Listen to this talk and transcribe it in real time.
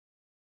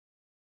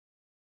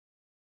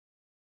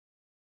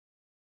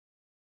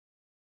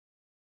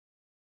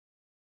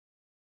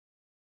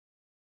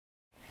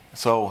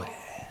So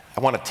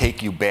I want to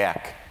take you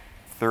back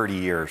 30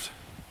 years,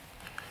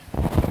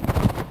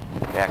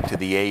 back to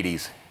the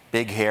 80s.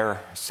 Big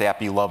hair,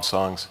 sappy love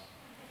songs,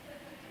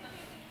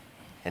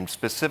 and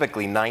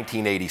specifically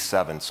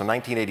 1987. So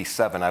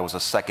 1987, I was a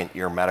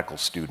second-year medical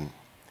student,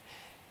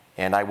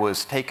 and I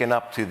was taken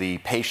up to the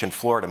patient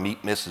floor to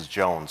meet Mrs.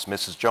 Jones.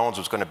 Mrs. Jones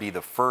was going to be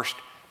the first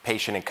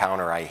patient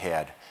encounter I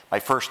had, my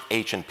first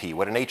H&P.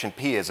 What an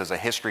H&P is a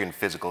history and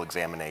physical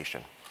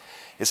examination.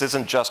 This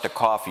isn't just a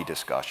coffee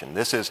discussion.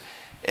 This is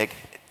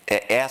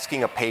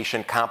asking a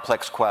patient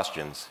complex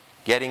questions,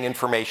 getting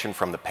information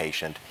from the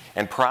patient,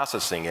 and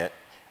processing it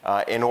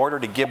in order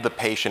to give the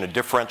patient a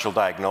differential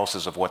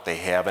diagnosis of what they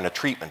have and a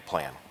treatment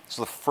plan. It's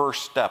the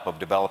first step of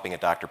developing a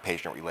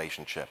doctor-patient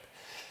relationship.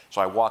 So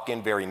I walk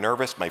in very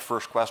nervous. My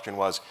first question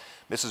was,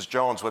 Mrs.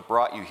 Jones, what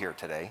brought you here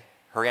today?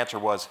 Her answer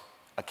was,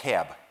 a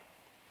cab.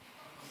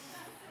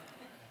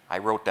 I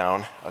wrote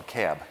down a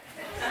cab.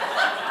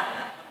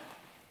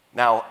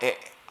 Now,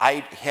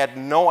 I had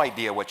no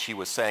idea what she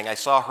was saying. I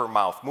saw her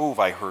mouth move.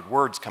 I heard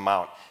words come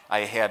out. I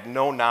had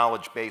no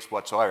knowledge base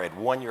whatsoever. I had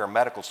 1 year of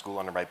medical school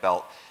under my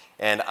belt,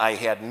 and I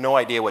had no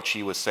idea what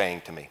she was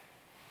saying to me.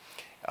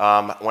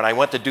 When I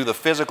went to do the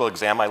physical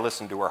exam, I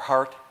listened to her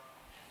heart.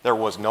 There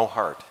was no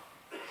heart.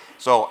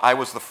 So I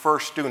was the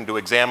first student to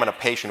examine a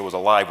patient who was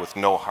alive with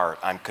no heart.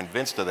 I'm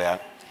convinced of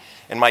that.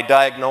 And my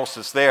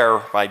diagnosis there,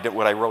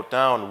 what I wrote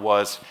down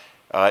was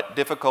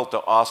difficult to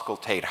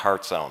auscultate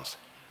heart sounds.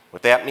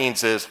 What that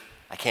means is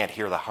I can't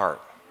hear the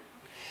heart.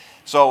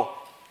 So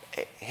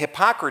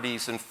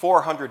Hippocrates in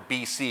 400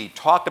 BC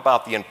talked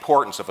about the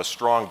importance of a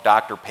strong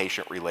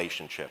doctor-patient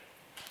relationship.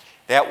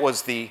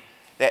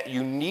 That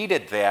you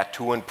needed that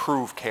to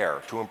improve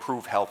care, to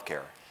improve health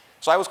care.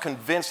 So I was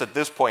convinced at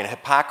this point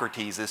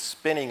Hippocrates is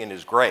spinning in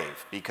his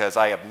grave because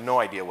I have no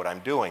idea what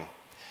I'm doing.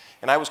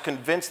 And I was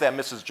convinced that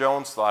Mrs.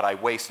 Jones thought I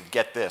wasted,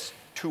 get this,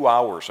 2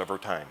 hours of her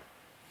time.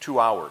 2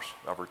 hours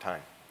of her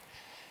time.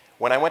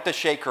 When I went to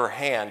shake her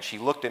hand, she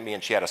looked at me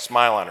and she had a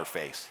smile on her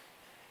face.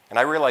 And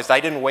I realized I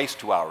didn't waste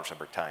 2 hours of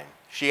her time.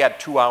 She had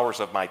 2 hours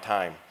of my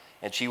time,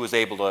 and she was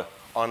able to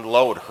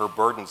unload her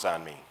burdens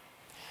on me.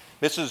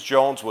 Mrs.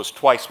 Jones was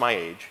twice my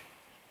age.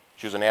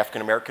 She was an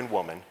African-American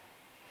woman,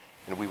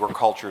 and we were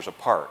cultures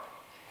apart.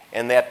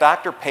 And that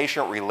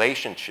doctor-patient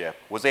relationship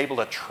was able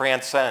to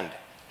transcend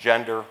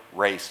gender,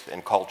 race,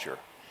 and culture.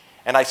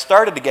 And I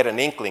started to get an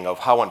inkling of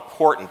how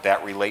important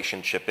that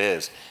relationship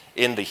is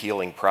in the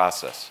healing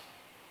process.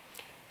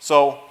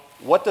 So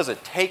what does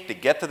it take to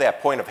get to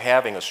that point of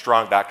having a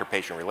strong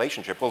doctor-patient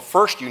relationship? Well,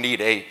 first you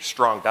need a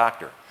strong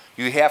doctor.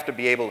 You have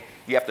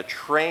to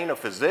train a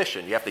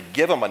physician. You have to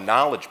give them a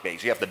knowledge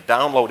base. You have to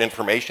download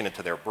information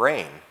into their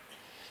brain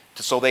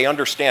so they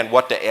understand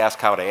what to ask,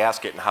 how to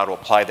ask it, and how to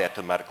apply that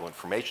to medical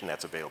information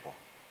that's available.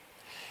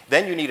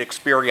 Then you need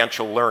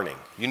experiential learning.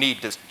 You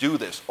need to do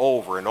this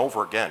over and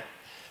over again.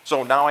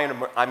 So now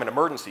I'm an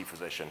emergency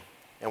physician,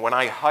 and when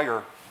I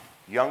hire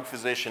young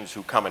physicians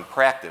who come and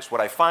practice,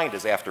 what I find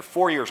is after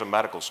 4 years of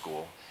medical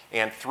school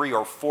and 3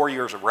 or 4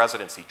 years of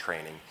residency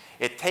training,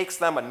 it takes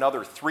them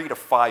another 3 to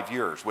 5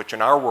 years, which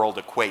in our world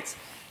equates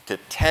to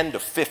 10 to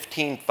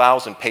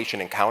 15,000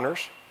 patient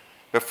encounters,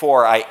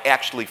 before I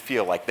actually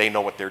feel like they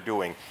know what they're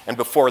doing and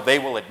before they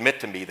will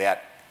admit to me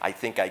that I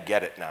think I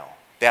get it now.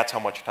 That's how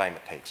much time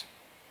it takes.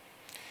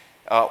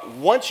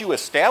 Once you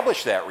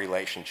establish that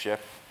relationship,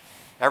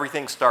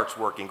 everything starts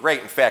working great.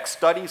 In fact,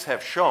 studies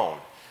have shown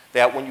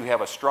that when you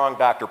have a strong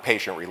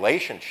doctor-patient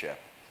relationship,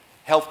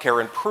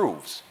 healthcare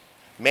improves.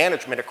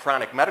 Management of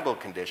chronic medical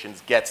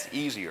conditions gets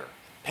easier.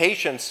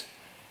 Patients'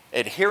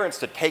 adherence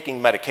to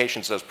taking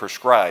medications as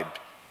prescribed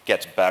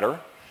gets better.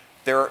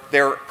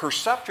 Their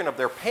perception of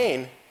their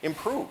pain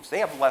improves. They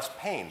have less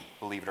pain,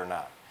 believe it or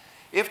not.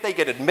 If they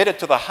get admitted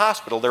to the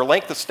hospital, their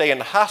length of stay in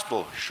the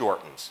hospital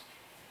shortens.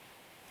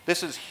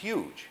 This is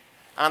huge.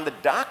 On the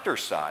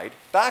doctor's side,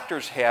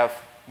 doctors have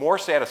more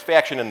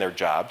satisfaction in their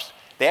jobs.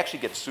 They actually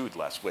get sued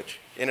less, which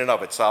in and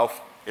of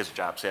itself is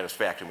job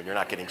satisfaction when you're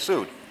not getting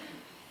sued.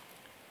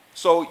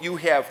 So you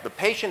have the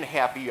patient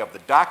happy, you have the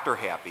doctor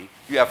happy,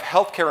 you have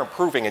healthcare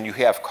improving, and you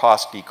have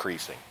cost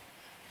decreasing.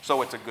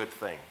 So it's a good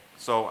thing.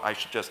 So I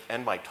should just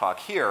end my talk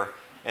here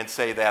and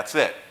say that's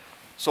it.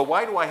 So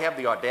why do I have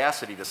the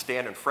audacity to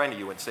stand in front of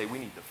you and say we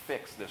need to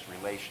fix this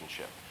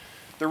relationship?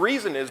 The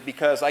reason is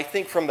because I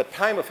think from the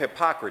time of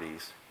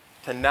Hippocrates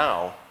to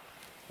now,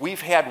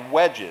 we've had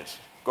wedges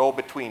go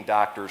between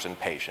doctors and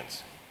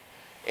patients.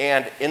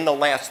 And in the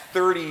last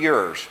 30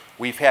 years,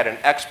 we've had an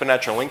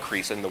exponential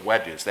increase in the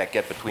wedges that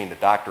get between the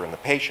doctor and the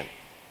patient.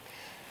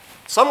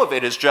 Some of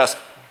it is just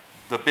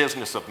the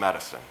business of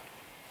medicine.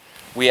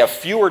 We have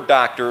fewer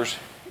doctors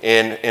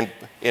in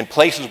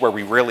places where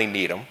we really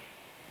need them.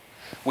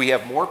 We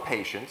have more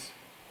patients.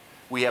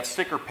 We have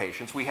sicker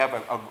patients. We have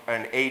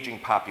an aging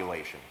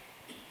population.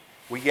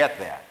 We get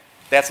that.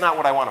 That's not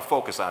what I want to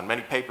focus on.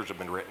 Many papers have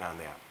been written on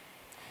that.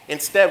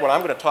 Instead, what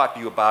I'm going to talk to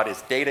you about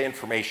is data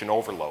information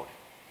overload.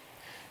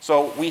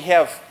 So we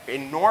have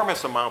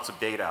enormous amounts of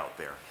data out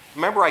there.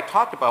 Remember, I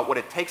talked about what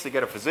it takes to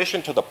get a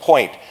physician to the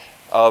point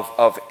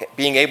of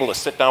being able to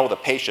sit down with a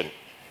patient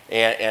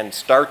and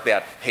start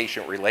that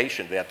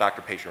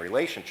doctor-patient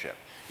relationship.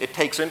 It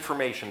takes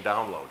information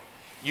download.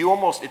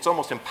 It's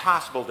almost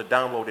impossible to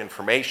download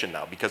information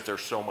now because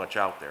there's so much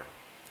out there.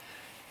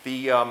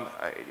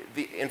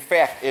 In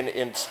fact,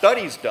 in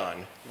studies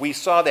done, we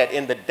saw that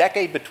in the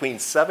decade between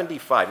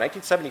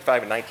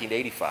 1975 and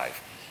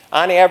 1985,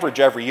 on average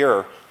every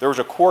year, there was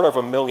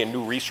 250,000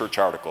 new research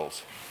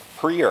articles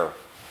per year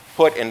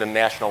put in the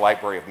National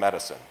Library of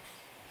Medicine.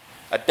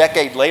 A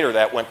decade later,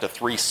 that went to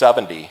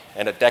 370,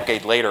 and a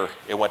decade later,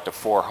 it went to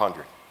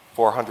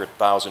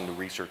 400,000 new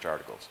research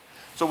articles.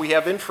 So we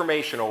have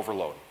information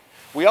overload.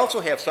 We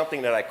also have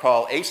something that I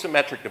call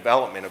asymmetric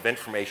development of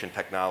information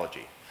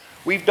technology.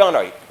 We've done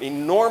an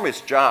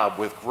enormous job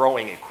with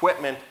growing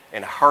equipment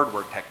and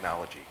hardware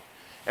technology.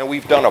 And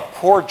we've done a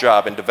poor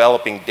job in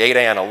developing data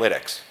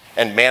analytics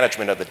and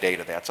management of the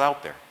data that's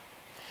out there.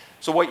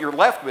 So what you're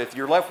left with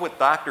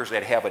doctors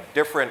that have a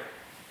different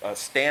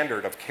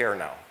standard of care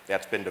now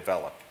that's been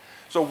developed.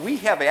 So we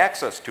have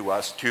access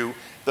to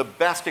the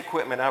best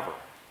equipment ever.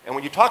 And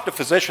when you talk to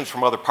physicians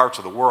from other parts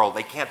of the world,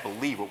 they can't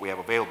believe what we have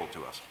available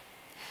to us.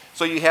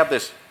 So you have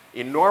this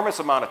enormous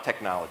amount of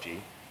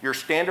technology. Your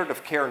standard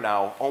of care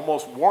now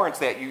almost warrants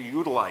that you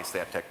utilize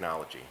that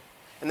technology.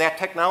 And that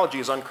technology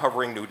is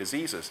uncovering new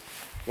diseases.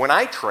 When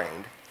I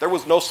trained, there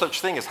was no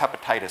such thing as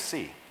hepatitis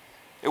C.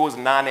 It was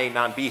non-A,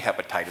 non-B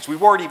hepatitis. We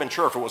weren't even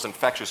sure if it was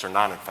infectious or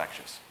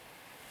non-infectious.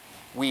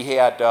 We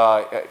had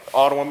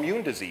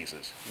autoimmune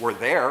diseases.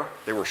 There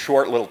were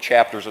short little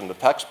chapters in the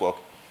textbook,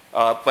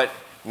 but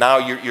now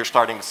you're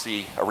starting to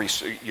see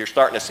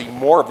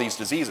more of these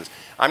diseases.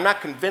 I'm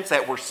not convinced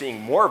that we're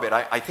seeing more of it.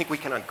 I think we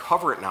can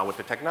uncover it now with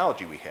the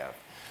technology we have.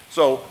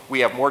 So we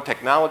have more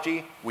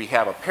technology. We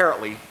have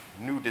apparently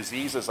new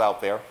diseases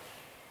out there.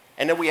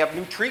 And then we have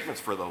new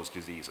treatments for those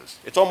diseases.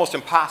 It's almost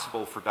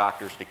impossible for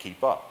doctors to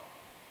keep up.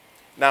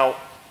 Now,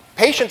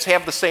 patients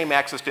have the same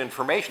access to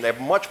information. They have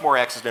much more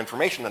access to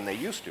information than they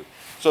used to.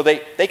 So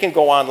they can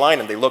go online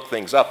and they look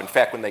things up. In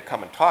fact, when they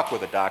come and talk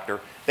with a doctor,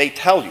 they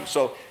tell you.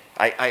 So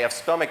I have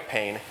stomach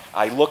pain.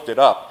 I looked it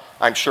up.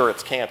 I'm sure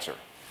it's cancer.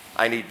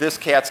 I need this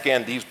CAT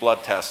scan, these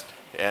blood tests,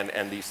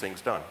 and these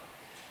things done.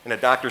 And the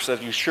doctor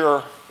says, you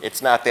sure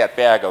it's not that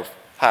bag of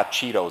hot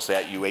Cheetos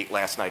that you ate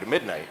last night at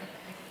midnight?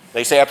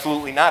 They say,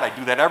 absolutely not. I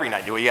do that every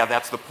night. Well, yeah,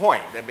 that's the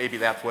point. Maybe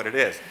that's what it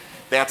is.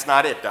 That's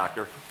not it,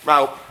 doctor.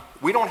 Now,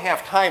 we don't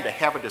have time to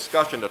have a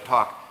discussion to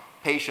talk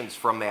patients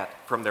from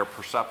their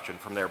perception,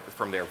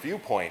 from their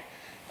viewpoint.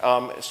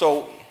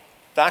 So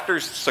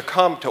doctors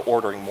succumb to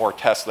ordering more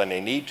tests than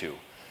they need to,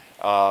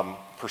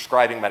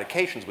 prescribing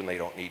medications when they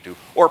don't need to,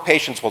 or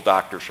patients will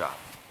doctor shop.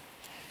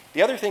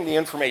 The other thing the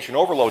information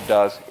overload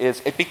does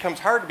is it becomes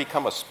hard to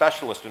become a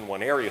specialist in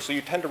one area, so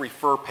you tend to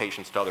refer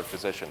patients to other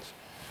physicians.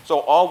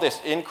 So all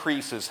this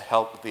increases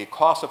the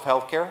cost of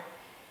healthcare,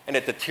 and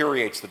it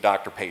deteriorates the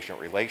doctor-patient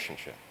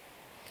relationship.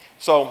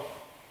 So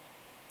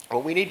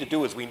what we need to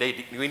do is we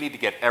need to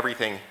get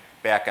everything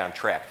back on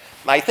track.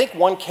 And I think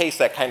one case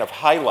that kind of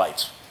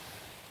highlights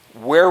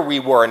where we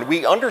were, and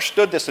we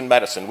understood this in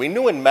medicine. We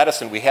knew in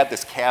medicine we had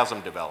this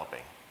chasm developing.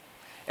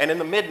 And in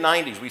the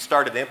mid-90s, we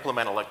started to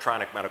implement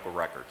electronic medical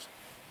records.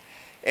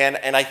 And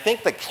I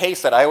think the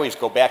case that I always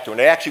go back to,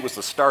 and it actually was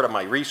the start of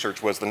my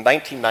research, was the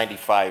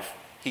 1995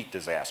 heat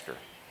disaster.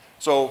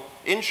 So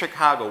in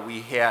Chicago,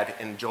 we had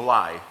in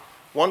July,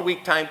 1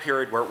 week time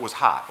period where it was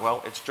hot.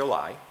 Well, it's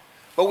July.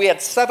 But we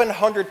had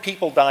 700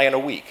 people die in a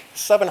week.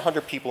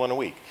 700 people in a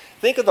week.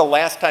 Think of the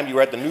last time you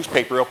read the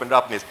newspaper, opened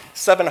up, and it's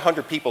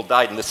 700 people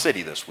died in the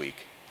city this week.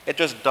 It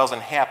just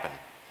doesn't happen.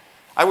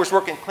 I was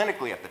working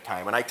clinically at the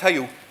time, and I tell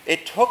you,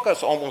 it took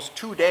us almost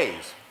 2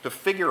 days to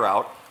figure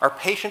out our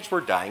patients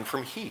were dying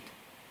from heat.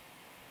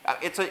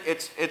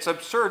 It's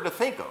absurd to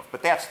think of,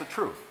 but that's the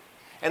truth.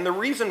 And the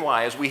reason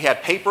why is we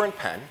had paper and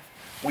pen,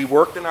 we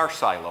worked in our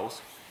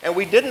silos, and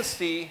we didn't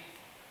see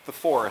the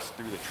forest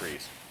through the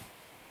trees.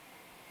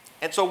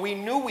 And so we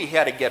knew we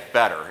had to get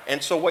better.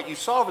 And so what you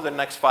saw over the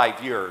next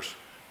 5 years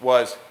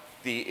was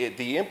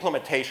the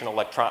implementation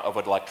of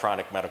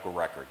electronic medical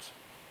records.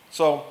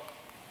 So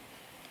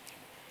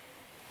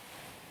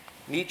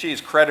Nietzsche is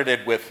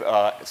credited with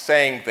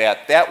saying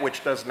that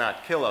which does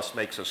not kill us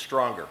makes us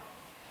stronger.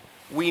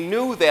 We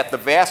knew that the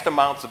vast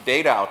amounts of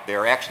data out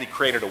there actually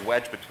created a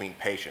wedge between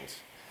patients.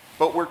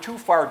 But we're too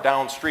far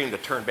downstream to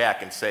turn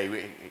back and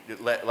say,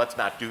 let's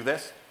not do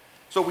this.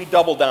 So we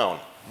double down.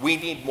 We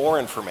need more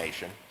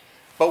information,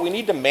 but we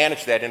need to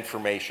manage that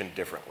information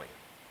differently.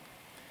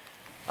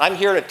 I'm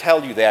here to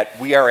tell you that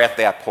we are at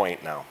that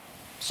point now.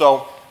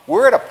 So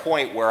we're at a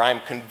point where I'm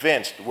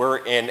convinced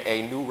we're in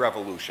a new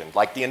revolution.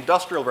 Like the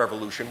Industrial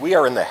Revolution, we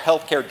are in the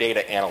healthcare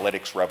data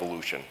analytics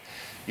revolution.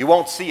 You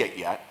won't see it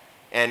yet.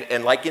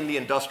 And like in the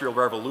Industrial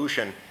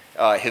Revolution,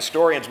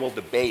 historians will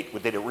debate,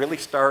 did it really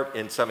start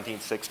in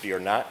 1760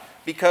 or not?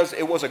 Because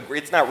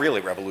it's not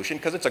really a revolution,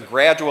 because it's a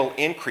gradual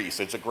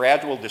increase. It's a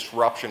gradual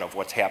disruption of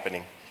what's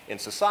happening in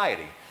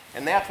society.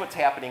 And that's what's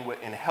happening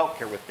in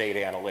healthcare with data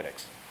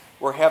analytics.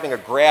 We're having a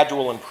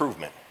gradual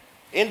improvement.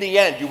 In the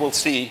end, you will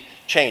see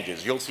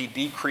changes. You'll see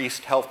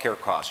decreased healthcare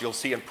costs. You'll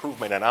see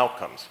improvement in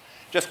outcomes.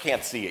 just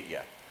can't see it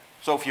yet.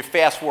 So if you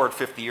fast forward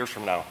 50 years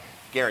from now,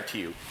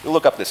 guarantee you, you'll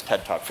look up this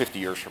TED Talk 50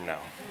 years from now,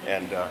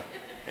 and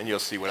you'll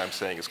see what I'm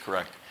saying is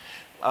correct.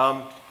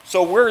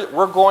 So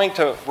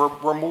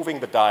we're moving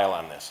the dial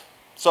on this.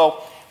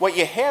 So what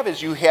you have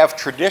is you have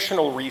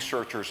traditional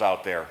researchers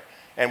out there.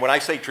 And when I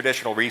say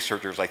traditional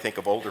researchers, I think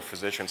of older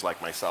physicians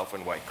like myself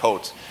in white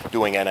coats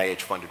doing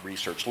NIH-funded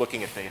research,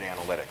 looking at data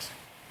analytics.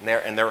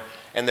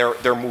 And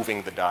they're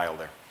moving the dial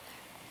there.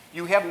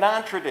 You have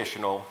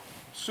non-traditional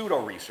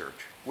pseudo-research,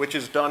 which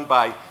is done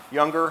by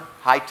younger,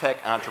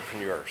 high-tech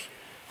entrepreneurs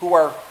who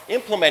are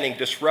implementing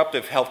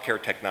disruptive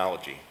healthcare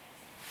technology.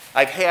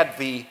 I've had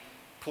the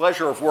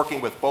pleasure of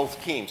working with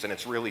both teams, and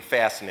it's really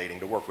fascinating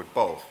to work with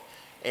both.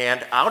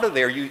 And out of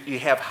there, you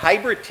have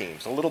hybrid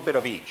teams, a little bit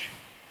of each.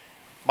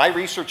 My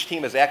research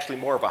team is actually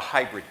more of a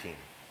hybrid team.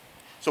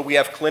 So we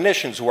have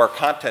clinicians who are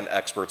content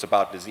experts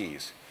about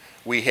disease.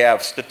 We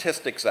have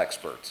statistics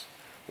experts.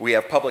 We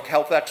have public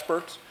health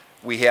experts.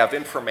 We have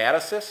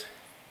informaticists.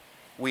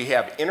 We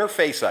have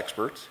interface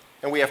experts.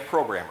 And we have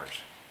programmers.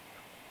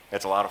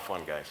 It's a lot of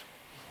fun, guys.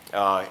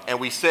 And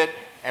we sit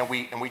and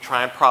we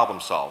try and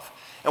problem solve.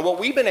 And what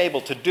we've been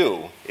able to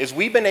do is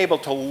we've been able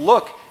to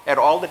look at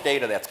all the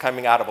data that's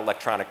coming out of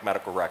electronic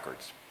medical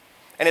records.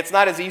 And it's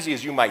not as easy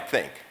as you might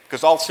think,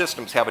 because all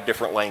systems have a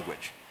different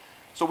language.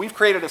 So we've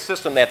created a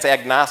system that's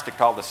agnostic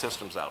to all the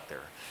systems out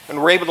there.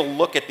 And we're able to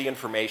look at the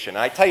information.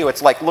 And I tell you,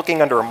 it's like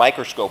looking under a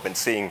microscope and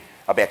seeing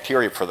a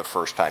bacteria for the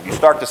first time. You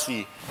start to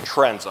see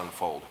trends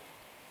unfold.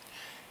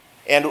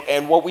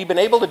 And what we've been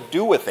able to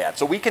do with that,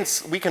 so we can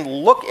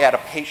look at a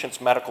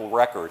patient's medical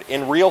record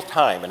in real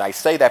time, and I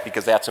say that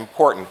because that's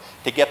important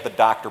to get the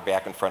doctor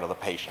back in front of the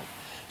patient.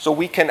 So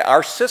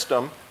our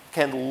system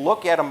can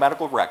look at a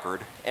medical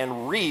record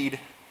and read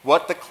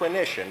what the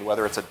clinician,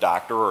 whether it's a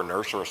doctor or a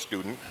nurse or a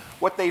student,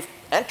 what they've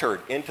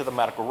entered into the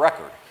medical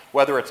record,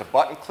 whether it's a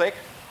button click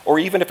or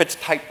even if it's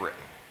typewritten.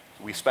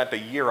 We spent a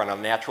year on a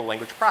natural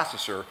language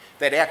processor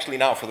that actually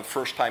now, for the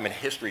first time in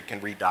history, can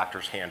read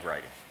doctors'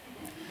 handwriting.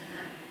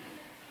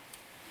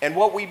 And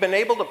what we've been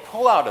able to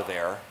pull out of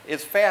there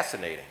is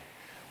fascinating.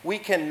 We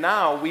can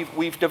now,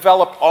 we've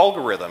developed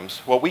algorithms,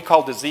 what we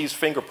call disease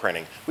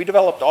fingerprinting. We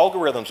developed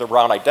algorithms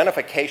around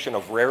identification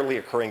of rarely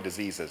occurring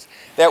diseases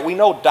that we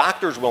know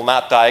doctors will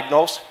not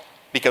diagnose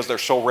because they're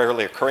so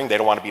rarely occurring, they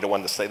don't want to be the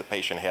one to say the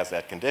patient has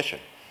that condition.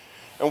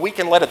 And we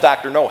can let a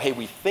doctor know, hey,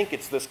 we think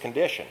it's this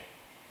condition.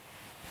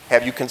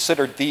 Have you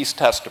considered these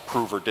tests to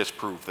prove or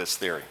disprove this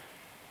theory?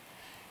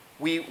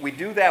 We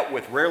do that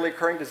with rarely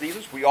occurring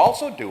diseases. We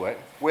also do it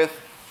with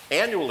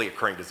annually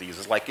occurring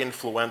diseases like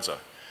influenza.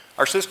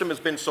 Our system has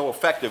been so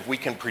effective, we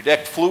can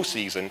predict flu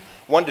season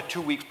 1 to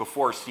 2 weeks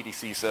before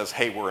CDC says,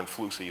 hey, we're in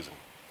flu season.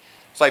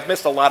 So I've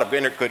missed a lot of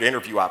good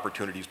interview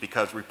opportunities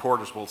because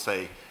reporters will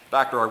say,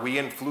 doctor, are we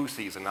in flu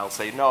season? And I'll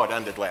say, no, it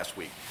ended last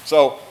week.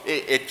 So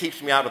it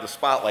keeps me out of the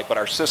spotlight, but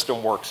our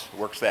system works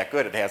that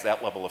good. It has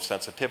that level of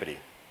sensitivity.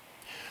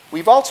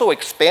 We've also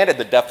expanded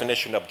the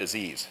definition of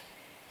disease.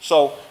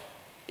 So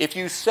if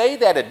you say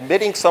that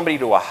admitting somebody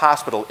to a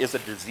hospital is a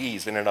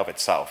disease in and of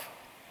itself,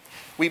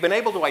 we've been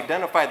able to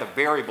identify the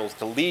variables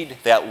that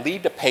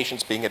lead to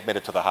patients being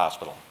admitted to the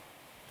hospital.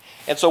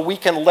 And so we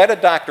can let a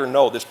doctor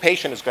know this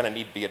patient is going to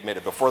need to be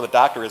admitted before the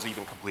doctor has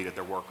even completed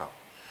their workup.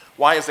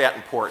 Why is that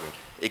important?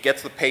 It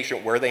gets the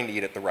patient where they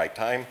need at the right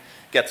time,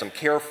 gets them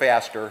care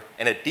faster,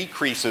 and it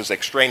decreases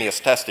extraneous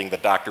testing the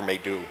doctor may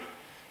do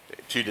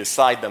to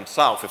decide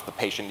themselves if the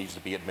patient needs to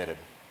be admitted.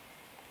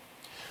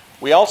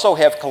 We also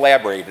have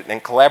collaborated,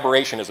 and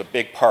collaboration is a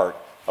big part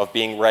of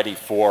being ready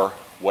for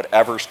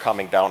whatever's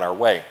coming down our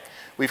way.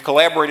 We've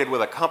collaborated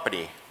with a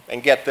company,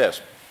 and get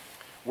this,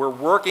 we're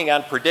working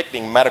on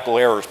predicting medical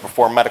errors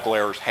before medical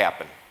errors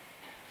happen.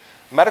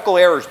 Medical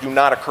errors do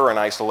not occur in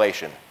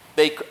isolation.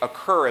 They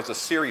occur as a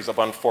series of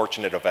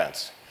unfortunate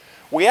events.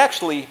 We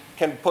actually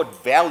can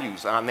put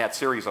values on that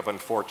series of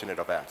unfortunate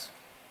events.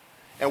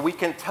 And we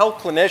can tell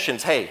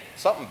clinicians, hey,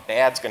 something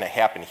bad's going to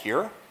happen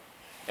here,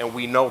 and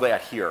we know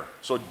that here,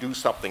 so do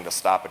something to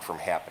stop it from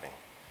happening.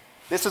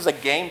 This is a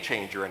game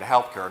changer in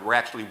healthcare, and we're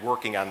actually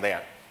working on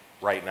that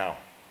right now.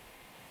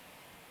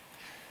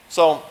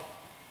 So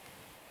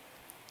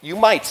you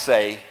might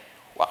say,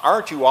 well,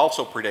 aren't you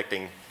also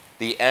predicting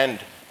the end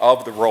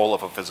of the role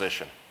of a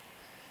physician?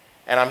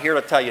 And I'm here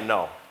to tell you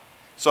no.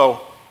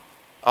 So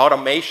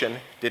automation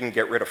didn't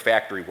get rid of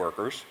factory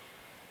workers.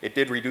 It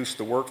did reduce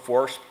the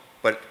workforce,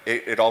 but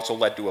it also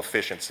led to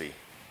efficiency.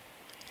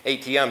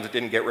 ATMs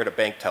didn't get rid of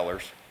bank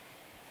tellers,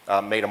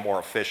 made them more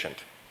efficient.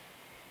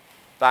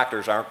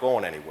 Doctors aren't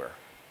going anywhere,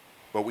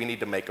 but we need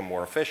to make them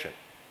more efficient.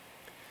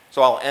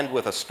 So I'll end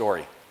with a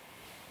story.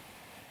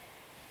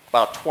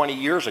 About 20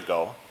 years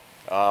ago,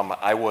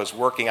 I was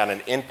working on an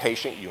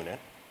inpatient unit,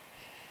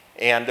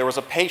 and there was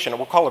a patient,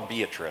 we'll call her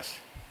Beatrice,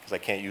 because I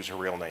can't use her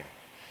real name,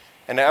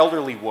 an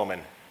elderly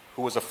woman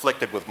who was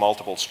afflicted with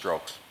multiple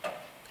strokes.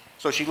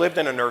 So she lived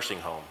in a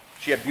nursing home.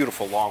 She had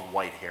beautiful long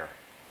white hair.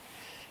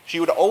 She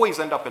would always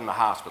end up in the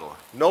hospital.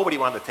 Nobody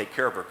wanted to take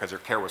care of her because her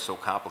care was so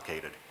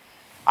complicated.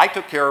 I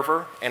took care of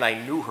her, and I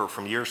knew her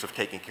from years of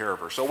taking care of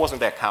her, so it wasn't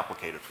that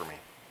complicated for me.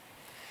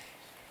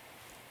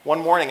 One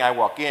morning I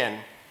walk in,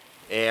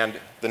 and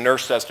the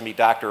nurse says to me,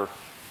 "Doctor,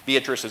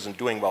 Beatrice isn't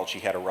doing well. She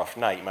had a rough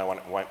night. You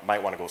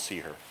might want to go see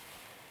her."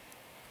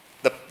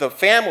 The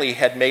family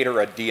had made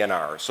her a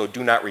DNR, so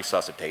do not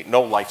resuscitate,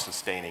 no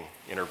life-sustaining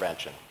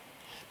intervention.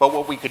 But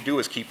what we could do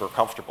is keep her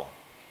comfortable.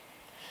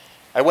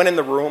 I went in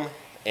the room,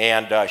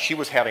 and she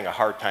was having a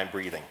hard time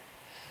breathing.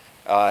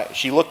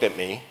 She looked at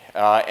me,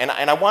 and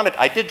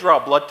I did draw a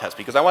blood test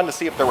because I wanted to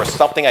see if there was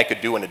something I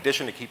could do in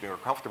addition to keeping her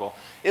comfortable.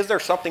 Is there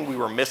something we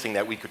were missing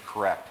that we could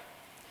correct?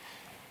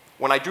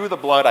 When I drew the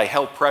blood, I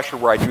held pressure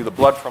where I drew the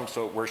blood from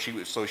so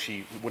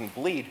she wouldn't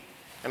bleed,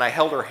 and I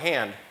held her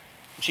hand.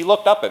 She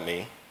looked up at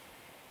me,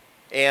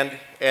 and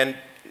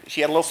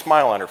she had a little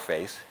smile on her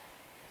face,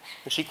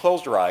 and she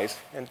closed her eyes,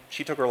 and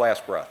she took her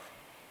last breath,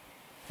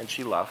 and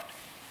she left.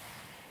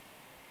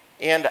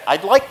 And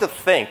I'd like to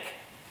think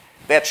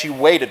that she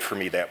waited for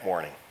me that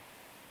morning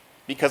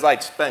because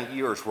I'd spent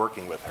years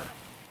working with her.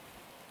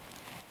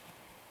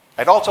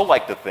 I'd also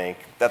like to think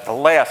that the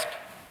last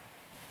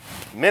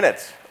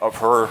minutes of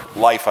her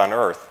life on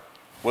earth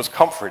was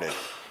comforted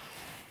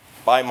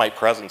by my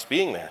presence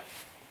being there.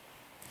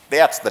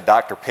 That's the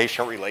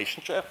doctor-patient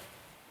relationship.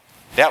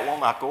 That will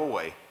not go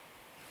away.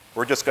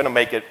 We're just going to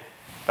make it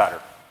better.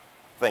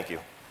 Thank you.